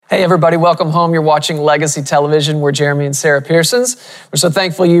Hey everybody, welcome home. You're watching Legacy Television. We're Jeremy and Sarah Pearsons. We're so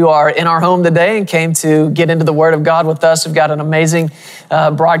thankful you are in our home today and came to get into the Word of God with us. We've got an amazing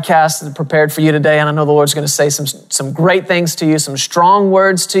broadcast prepared for you today, and I know the Lord's going to say some great things to you, some strong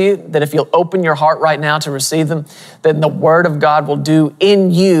words to you, that if you'll open your heart right now to receive them, then the Word of God will do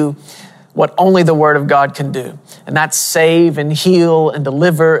in you what only the Word of God can do. And that's save and heal and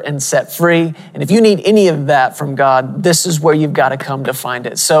deliver and set free. And if you need any of that from God, this is where you've got to come to find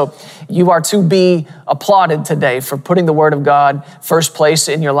it. So you are to be applauded today for putting the Word of God first place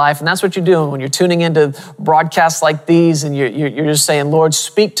in your life. And that's what you're doing when you're tuning into broadcasts like these and you're just saying, Lord,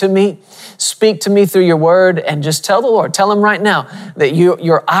 speak to me through your Word, and just tell the Lord, tell him right now that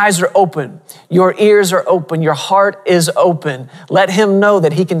your eyes are open. Your ears are open. Your heart is open. Let him know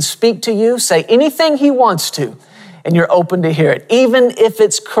that he can speak to you, say anything he wants to, and you're open to hear it, even if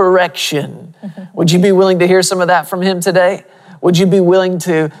it's correction. Would you be willing to hear some of that from him today? Would you be willing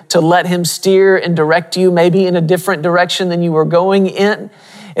to let him steer and direct you maybe in a different direction than you were going in?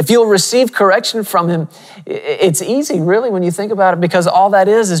 If you'll receive correction from him, it's easy, really, when you think about it, because all that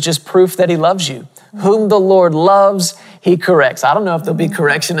is just proof that he loves you. Whom the Lord loves, he corrects. I don't know if there'll be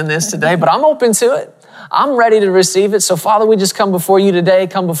correction in this today, but I'm open to it. I'm ready to receive it. So Father, we just come before you today,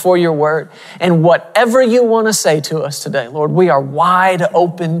 come before your Word, and whatever you want to say to us today, Lord, we are wide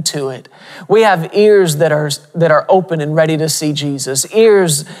open to it. We have ears that are open and ready to see Jesus,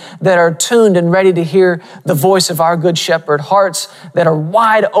 ears that are tuned and ready to hear the voice of our good shepherd, hearts that are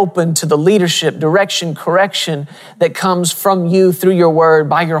wide open to the leadership, direction, correction that comes from you through your Word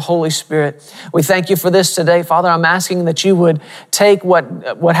by your Holy Spirit. We thank you for this today. Father, I'm asking that you would take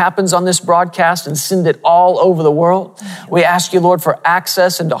what happens on this broadcast and send it all over the world. We ask you, Lord, for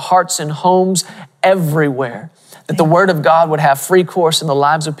access into hearts and homes everywhere, that the Word of God would have free course in the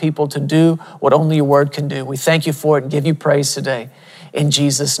lives of people to do what only your Word can do. We thank you for it and give you praise today. In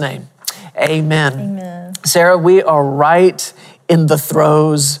Jesus' name, amen. Amen. Sarah, we are right in the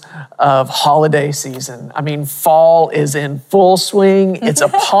throes of holiday season. I mean, fall is in full swing. It's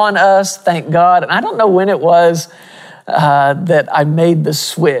upon us, thank God. And I don't know when it was that I made the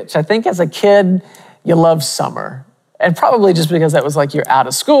switch. I think as a kid, you love summer. And probably just because that was like you're out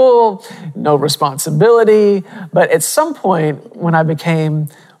of school, no responsibility. But at some point when I became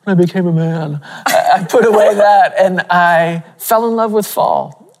a man, I put away that and I fell in love with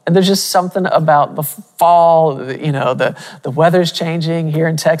fall. And there's just something about the fall, you know, the weather's changing here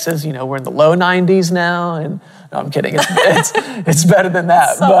in Texas. You know, we're in the low 90s now, and no, I'm kidding. It's better than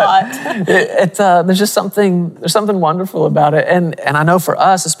that. So but there's just something wonderful about it. And I know for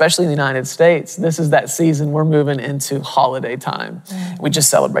us, especially in the United States, this is that season we're moving into holiday time. We just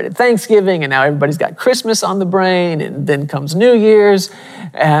celebrated Thanksgiving, and now everybody's got Christmas on the brain, and then comes New Year's.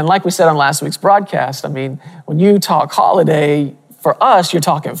 And like we said on last week's broadcast, I mean, when you talk holiday, for us, you're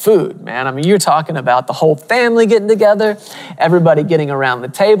talking food, man. I mean, you're talking about the whole family getting together, everybody getting around the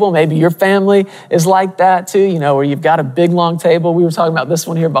table. Maybe your family is like that too, you know, where you've got a big, long table. We were talking about this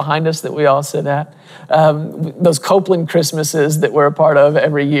one here behind us that we all sit at. Those Copeland Christmases that we're a part of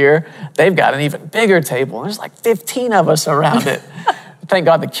every year, they've got an even bigger table. There's like 15 of us around it. Thank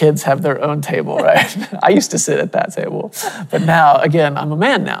God the kids have their own table, right? I used to sit at that table. But now, again, I'm a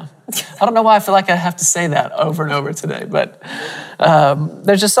man now. I don't know why I feel like I have to say that over and over today, but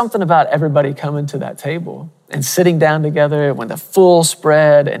there's just something about everybody coming to that table and sitting down together when the full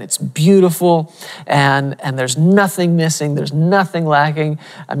spread and it's beautiful and there's nothing missing, there's nothing lacking.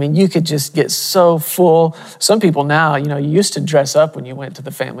 I mean, you could just get so full. Some people now, you know, you used to dress up when you went to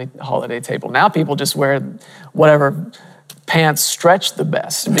the family holiday table. Now people just wear whatever pants stretch the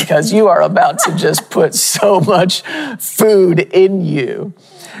best because you are about to just put so much food in you.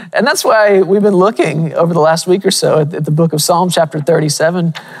 And that's why we've been looking over the last week or so at the book of Psalm chapter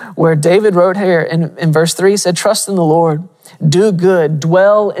 37, where David wrote here in verse 3, he said, trust in the Lord, do good,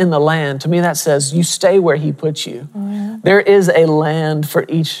 dwell in the land. To me, that says you stay where he puts you. Mm-hmm. There is a land for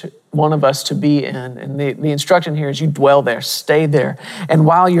each one of us to be in. And the instruction here is you dwell there, stay there. And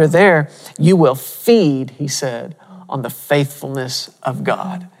while you're there, you will feed, he said, on the faithfulness of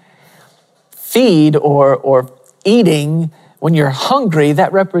God. Feed or eating, when you're hungry,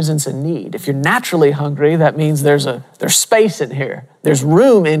 that represents a need. If you're naturally hungry, that means there's space in here. There's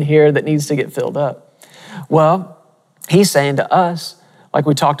room in here that needs to get filled up. Well, he's saying to us, like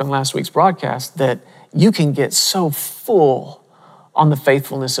we talked on last week's broadcast, that you can get so full on the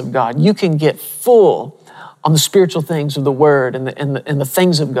faithfulness of God. You can get full on the spiritual things of the Word and the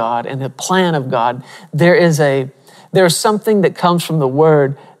things of God and the plan of God. There's something that comes from the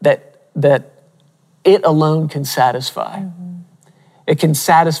Word that it alone can satisfy. Mm-hmm. It can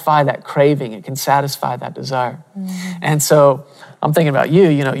satisfy that craving. It can satisfy that desire. Mm-hmm. And so I'm thinking about you,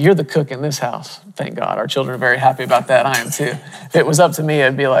 you're the cook in this house. Thank God. Our children are very happy about that. I am too. If it was up to me,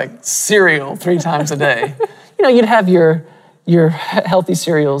 it'd be like cereal 3 times a day. You'd have your healthy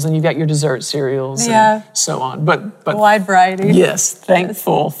cereals and you've got your dessert cereals and so on. But wide variety. Yes,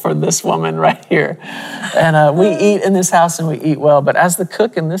 thankful for this woman right here. And we eat in this house and we eat well. But as the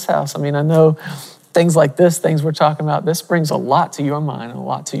cook in this house, I know things like this, things we're talking about, this brings a lot to your mind and a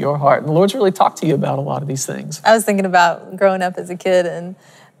lot to your heart. And the Lord's really talked to you about a lot of these things. I was thinking about growing up as a kid, and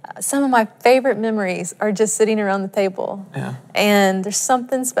some of my favorite memories are just sitting around the table. Yeah. And there's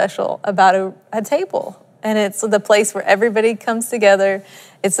something special about a table. And it's the place where everybody comes together.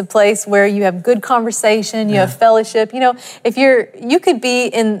 It's a place where you have good conversation, you have fellowship. If you could be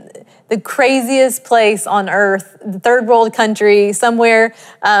in the craziest place on earth, the third world country, somewhere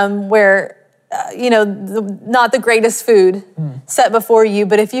where not the greatest food set before you,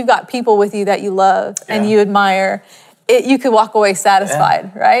 but if you've got people with you that you love and you admire, you could walk away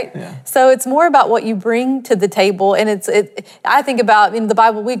satisfied, right? Yeah. So it's more about what you bring to the table. And I think about in the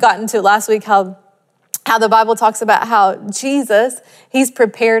Bible, we got into it last week, how the Bible talks about how Jesus, he's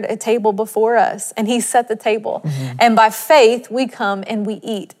prepared a table before us and he set the table. Mm-hmm. And by faith, we come and we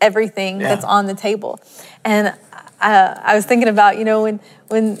eat everything that's on the table. And I was thinking about,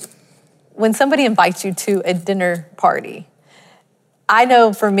 when somebody invites you to a dinner party, I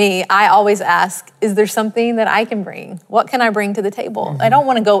know for me, I always ask, is there something that I can bring? What can I bring to the table? Mm-hmm. I don't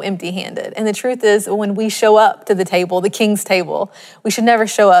want to go empty-handed. And the truth is, when we show up to the table, the King's table, we should never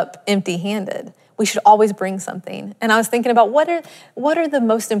show up empty-handed. We should always bring something. And I was thinking about what are the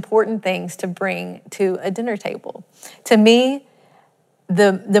most important things to bring to a dinner table? To me,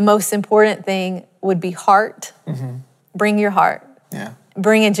 the most important thing would be heart. Mm-hmm. Bring your heart. Yeah.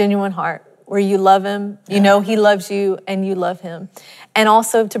 Bring a genuine heart where you love him, you know he loves you, and you love him. And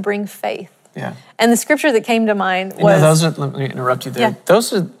also to bring faith. Yeah. And the scripture that came to mind was... let me interrupt you there. Yeah.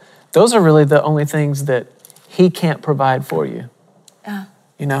 Those are really the only things that he can't provide for you. Yeah.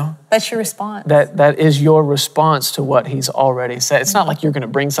 That's your response. That is your response to what he's already said. It's not like you're going to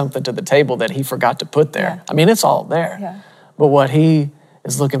bring something to the table that he forgot to put there. Yeah. It's all there. Yeah. But what he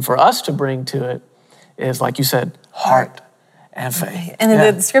is looking for us to bring to it is, like you said, heart and faith. And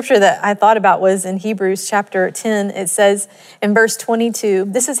the scripture that I thought about was in Hebrews chapter 10. It says in verse 22,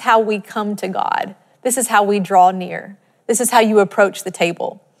 this is how we come to God. This is how we draw near. This is how you approach the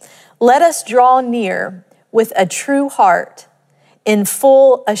table. Let us draw near with a true heart in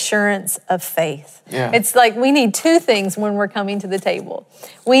full assurance of faith. Yeah. It's like we need 2 things when we're coming to the table.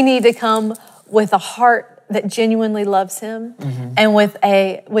 We need to come with a heart that genuinely loves him, mm-hmm. and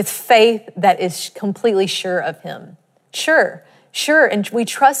with faith that is completely sure of him. Sure, and we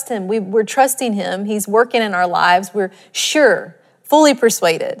trust him. We're trusting him. He's working in our lives. We're sure, fully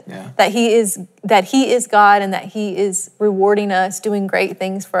persuaded that he is God and that he is rewarding us, doing great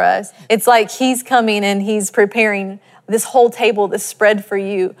things for us. It's like he's coming and he's preparing this whole table, this spread for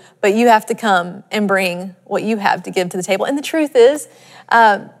you, but you have to come and bring what you have to give to the table. And the truth is,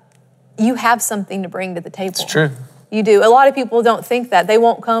 you have something to bring to the table. It's true. You do. A lot of people don't think that. They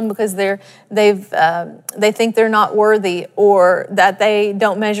won't come because they think they're not worthy, or that they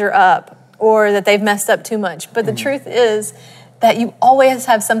don't measure up, or that they've messed up too much. But the truth is that you always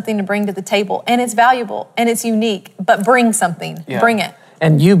have something to bring to the table, and it's valuable and it's unique, but bring something. Yeah. Bring it.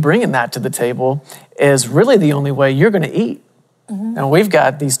 And you bringing that to the table is really the only way you're going to eat. Mm-hmm. And we've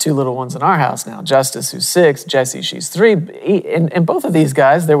got these 2 little ones in our house now, Justice, who's 6, Jessie, she's 3. And both of these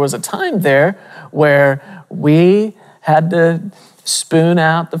guys, there was a time there where we had to spoon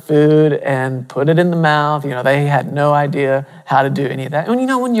out the food and put it in the mouth. They had no idea how to do any of that.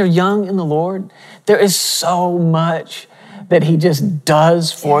 And when you're young in the Lord, there is so much that he just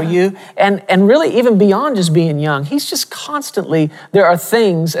does for you. And really even beyond just being young, he's just constantly, there are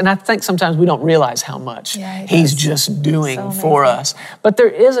things, and I think sometimes we don't realize how much he's just doing for us. But there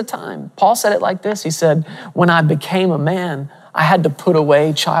is a time, Paul said it like this, he said, when I became a man, I had to put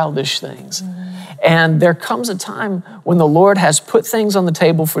away childish things. Mm-hmm. And there comes a time when the Lord has put things on the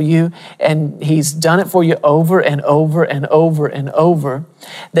table for you and he's done it for you over and over and over and over,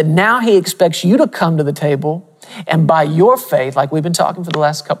 that now he expects you to come to the table and by your faith, like we've been talking for the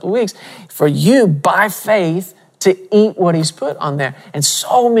last couple of weeks, for you by faith to eat what he's put on there. And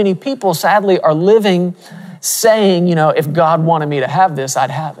so many people sadly are living saying, if God wanted me to have this, I'd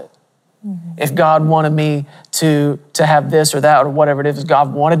have it. Mm-hmm. If God wanted me to have this or that or whatever it is, if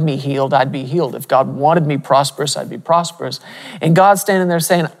God wanted me healed, I'd be healed. If God wanted me prosperous, I'd be prosperous. And God's standing there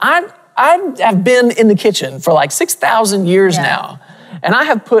saying, I have been in the kitchen for like 6,000 years now. And I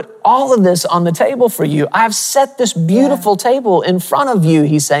have put all of this on the table for you. I have set this beautiful table in front of you,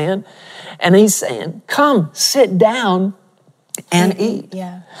 he's saying. And he's saying, come, sit down and eat.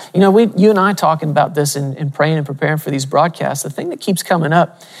 Yeah. You know, you and I talking about this in praying and preparing for these broadcasts, the thing that keeps coming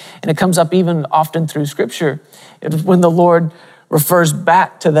up, and it comes up even often through Scripture, is when the Lord refers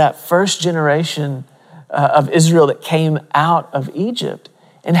back to that first generation of Israel that came out of Egypt,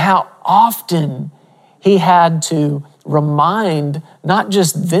 and how often he had to remind not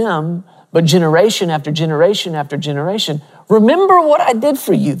just them, but generation after generation after generation, remember what I did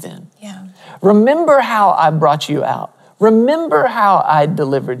for you then. Yeah. Remember how I brought you out. Remember how I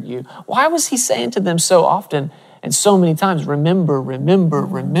delivered you. Why was he saying to them so often and so many times, remember, remember,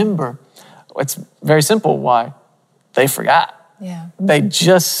 remember? It's very simple. Why? They forgot. Yeah. They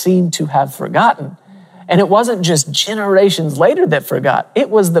just seemed to have forgotten. And it wasn't just generations later that forgot. It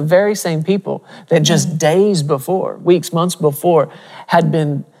was the very same people that just days before, weeks, months before, had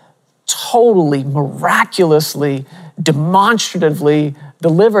been totally, miraculously, demonstratively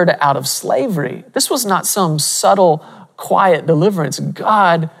delivered out of slavery. This was not some subtle, quiet deliverance.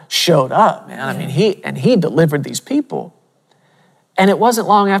 God showed up, man. I mean, he delivered these people. And it wasn't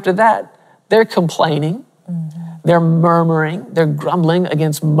long after that, they're complaining, they're murmuring, they're grumbling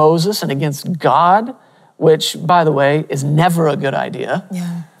against Moses and against God, which, by the way, is never a good idea.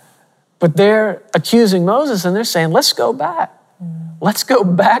 Yeah. But they're accusing Moses and they're saying, let's go back. Let's go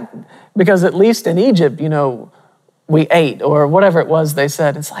back, because at least in Egypt, you know, we ate, or whatever it was they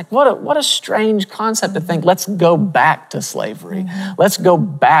said. It's like, what a strange concept to think, let's go back to slavery. Let's go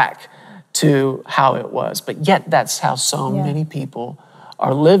back to how it was. But yet that's how so many people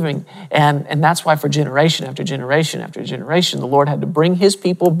are living. And that's why for generation after generation after generation, the Lord had to bring his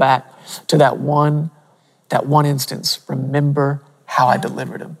people back to that one instance. Remember how I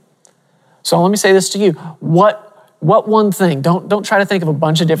delivered them. So let me say this to you. What one thing, don't try to think of a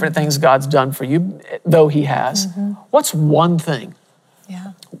bunch of different things God's done for you, though he has. What's one thing?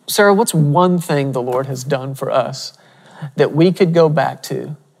 Yeah. Sarah, what's one thing the Lord has done for us that we could go back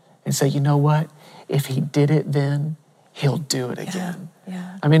to and say, you know what? If he did it then, he'll do it again.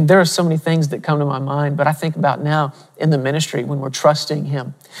 Yeah. I mean, there are so many things that come to my mind, but I think about now in the ministry when we're trusting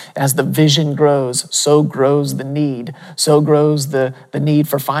him. As the vision grows, so grows the need. So grows the need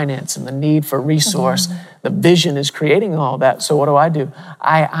for finance and the need for resource. The vision is creating all that. So what do?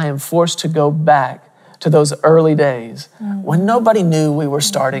 I am forced to go back to those early days when nobody knew we were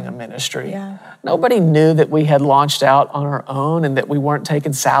starting a ministry. Yeah. Nobody knew that we had launched out on our own and that we weren't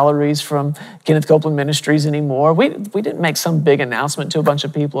taking salaries from Kenneth Copeland Ministries anymore. We didn't make some big announcement to a bunch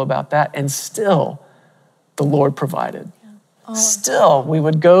of people about that, and still the Lord provided. Yeah. Still, we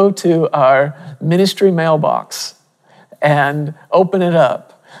would go to our ministry mailbox and open it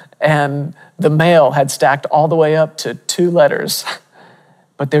up, and the mail had stacked all the way up to 2 letters.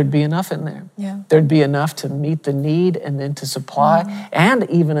 But there'd be enough in there. Yeah. There'd be enough to meet the need and then to supply, and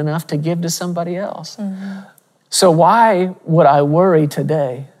even enough to give to somebody else. So why would I worry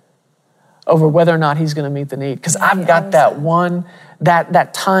today over whether or not he's going to meet the need? Because I've got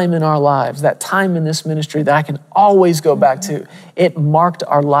that time in our lives, that time in this ministry that I can always go back to. It marked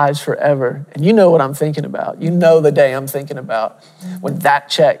our lives forever. And you know what I'm thinking about. You know the day I'm thinking about when that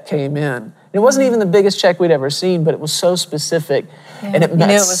check came in. It wasn't even the biggest check we'd ever seen, but it was so specific. Yeah. And it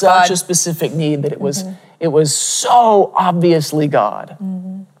met such a specific need that it was so obviously God.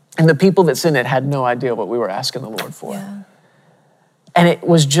 And the people that sent it had no idea what we were asking the Lord for. Yeah. And it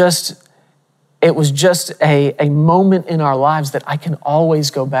was just a moment in our lives that I can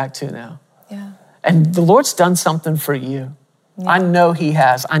always go back to now. Yeah. And the Lord's done something for you. Yeah. I know he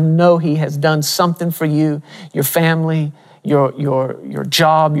has. I know he has done something for you, your family, your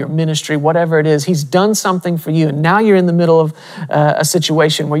job, your ministry, whatever it is. He's done something for you. And now you're in the middle of a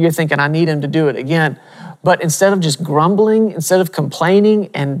situation where you're thinking, I need him to do it again. But instead of just grumbling, instead of complaining,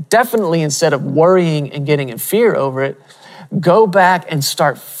 and definitely instead of worrying and getting in fear over it, go back and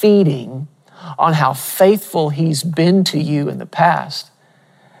start feeding on how faithful he's been to you in the past.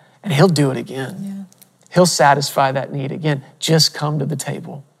 And he'll do it again. Yeah. He'll satisfy that need again. Just come to the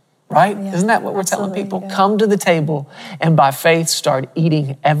table. Right? Yeah, isn't that what we're telling people? Yeah. Come to the table and by faith start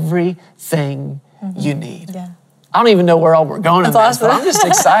eating everything you need. Yeah. I don't even know where all we're going in this, but I'm just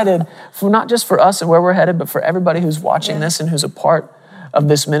excited for not just for us and where we're headed, but for everybody who's watching this and who's a part of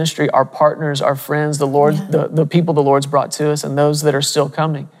this ministry, our partners, our friends, the Lord, the people the Lord's brought to us, and those that are still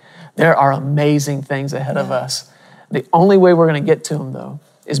coming. There are amazing things ahead of us. The only way we're going to get to them, though,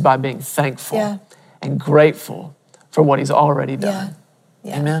 is by being thankful and grateful for what he's already done.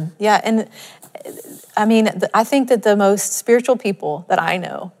 Yeah. Amen? Yeah, and I mean, I think that the most spiritual people that I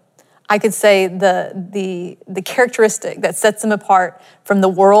know, I could say the characteristic that sets them apart from the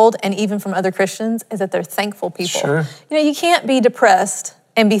world and even from other Christians is that they're thankful people. Sure. You know, you can't be depressed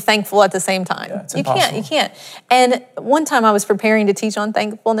and be thankful at the same time. Yeah, it's you impossible. can't. And one time I was preparing to teach on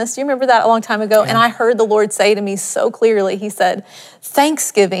thankfulness. Do you remember that a long time ago? Yeah. And I heard the Lord say to me so clearly, he said,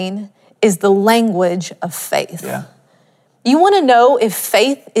 thanksgiving is the language of faith. Yeah. You want to know if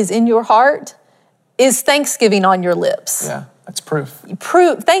faith is in your heart? Is thanksgiving on your lips? Yeah, that's proof.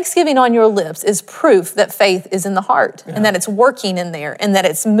 Thanksgiving on your lips is proof that faith is in the heart and that it's working in there and that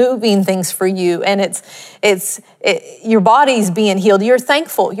it's moving things for you and your body's being healed. You're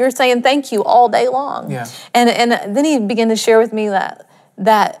thankful. You're saying thank you all day long. Yeah. And then he began to share with me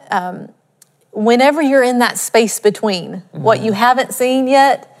that whenever you're in that space between what you haven't seen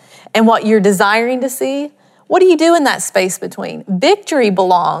yet and what you're desiring to see, what do you do in that space between? Victory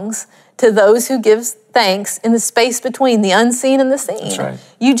belongs to those who give thanks in the space between the unseen and the seen. That's right.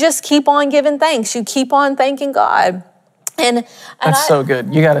 You just keep on giving thanks. You keep on thanking God. And that's so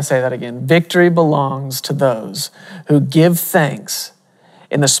good. You got to say that again. Victory belongs to those who give thanks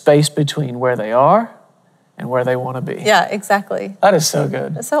in the space between where they are and where they want to be. Yeah, exactly. That is so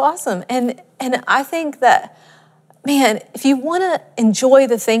good. That's so awesome. And I think that, man, if you want to enjoy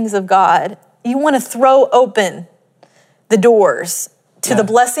the things of God, you want to throw open the doors to the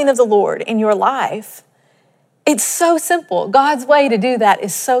blessing of the Lord in your life. It's so simple. God's way to do that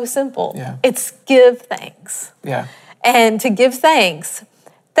is so simple. Yeah. It's give thanks. Yeah. And to give thanks,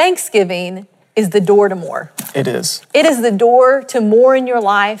 Thanksgiving is the door to more. It is. It is the door to more in your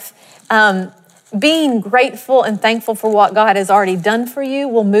life. Being grateful and thankful for what God has already done for you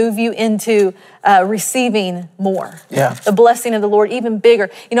will move you into receiving more. Yeah. The blessing of the Lord, even bigger.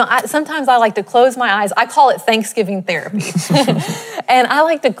 You know, sometimes I like to close my eyes. I call it Thanksgiving therapy. And I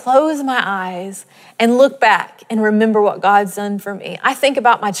like to close my eyes and look back and remember what God's done for me. I think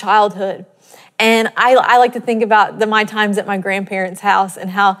about my childhood. And I like to think about my times at my grandparents' house and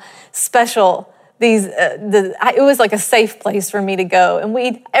how special it was like a safe place for me to go.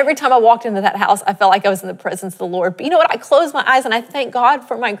 And every time I walked into that house, I felt like I was in the presence of the Lord. But you know what? I close my eyes and I thank God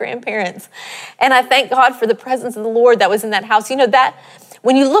for my grandparents. And I thank God for the presence of the Lord that was in that house. You know, that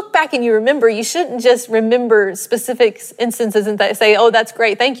when you look back and you remember, you shouldn't just remember specific instances and say, oh, that's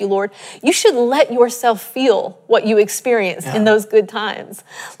great. Thank you, Lord. You should let yourself feel what you experienced in those good times.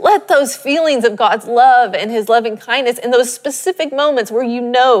 Let those feelings of God's love and his loving kindness in those specific moments where you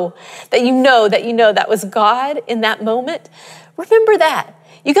know that was God in that moment. Remember that.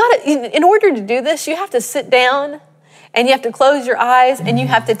 You got to, in order to do this, you have to sit down and you have to close your eyes and you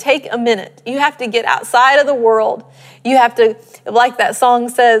have to take a minute. You have to get outside of the world. You have to, like that song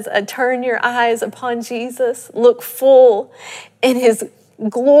says, turn your eyes upon Jesus, look full in his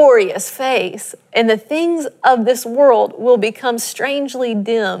glorious face, and the things of this world will become strangely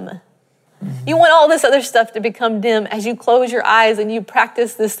dim. You want all this other stuff to become dim as you close your eyes and you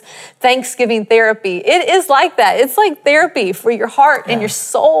practice this Thanksgiving therapy. It is like that. It's like therapy for your heart and your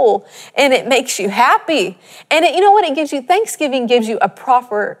soul, and it makes you happy. And you know what it gives you? Thanksgiving gives you a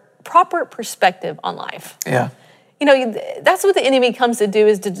proper perspective on life. Yeah. You know, that's what the enemy comes to do,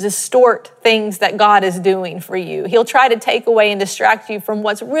 is to distort things that God is doing for you. He'll try to take away and distract you from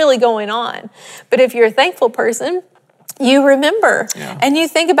what's really going on. But if you're a thankful person, you remember and you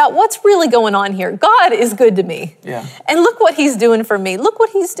think about what's really going on here. God is good to me. Yeah. And look what he's doing for me. Look what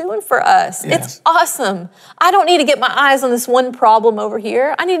he's doing for us. Yeah. It's awesome. I don't need to get my eyes on this one problem over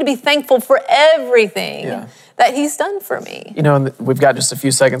here. I need to be thankful for everything that he's done for me. You know, and we've got just a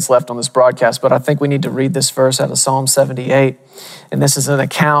few seconds left on this broadcast, but I think we need to read this verse out of Psalm 78. And this is an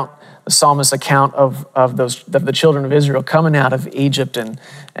account, the psalmist's account of the children of Israel coming out of Egypt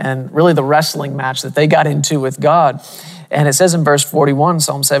and really the wrestling match that they got into with God. And it says in verse 41,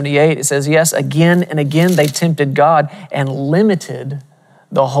 Psalm 78, it says, yes, again and again they tempted God and limited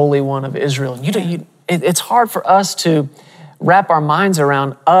the Holy One of Israel. It's hard for us to wrap our minds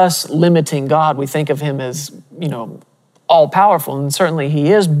around us limiting God. We think of him as, all powerful, and certainly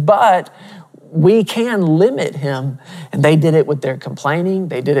he is, but we can limit him. And they did it with their complaining.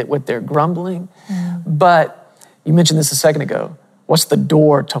 They did it with their grumbling. But you mentioned this a second ago. What's the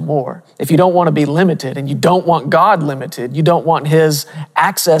door to more? If you don't want to be limited and you don't want God limited, you don't want his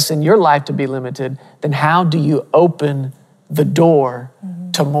access in your life to be limited, then how do you open the door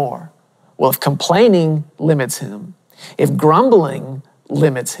to more? Well, if complaining limits him, if grumbling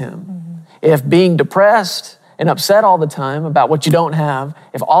limits him, if being depressed and upset all the time about what you don't have,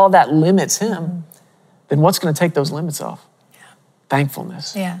 if all of that limits him, then what's going to take those limits off?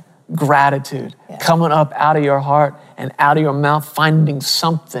 Thankfulness. Gratitude, coming up out of your heart and out of your mouth, finding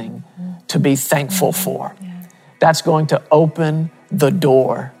something to be thankful for. That's going to open the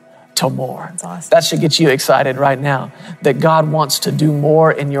door till more. That's awesome. That should get you excited right now, that God wants to do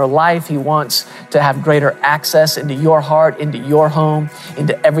more in your life. He wants to have greater access into your heart, into your home,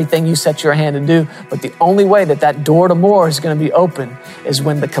 into everything you set your hand to do. But the only way that that door to more is going to be open is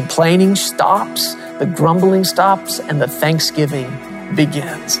when the complaining stops, the grumbling stops, and the thanksgiving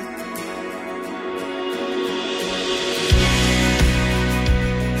begins.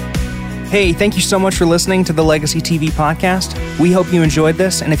 Hey, thank you so much for listening to the Legacy TV podcast. We hope you enjoyed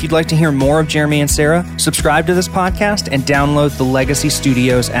this, and if you'd like to hear more of Jeremy and Sarah, subscribe to this podcast and download the Legacy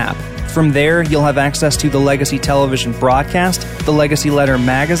Studios app. From there, you'll have access to the Legacy Television broadcast, the Legacy Letter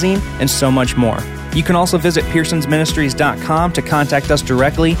magazine, and so much more. You can also visit pearsonsministries.com to contact us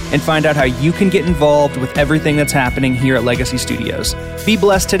directly and find out how you can get involved with everything that's happening here at Legacy Studios. Be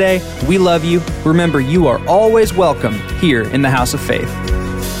blessed today. We love you. Remember, you are always welcome here in the House of Faith.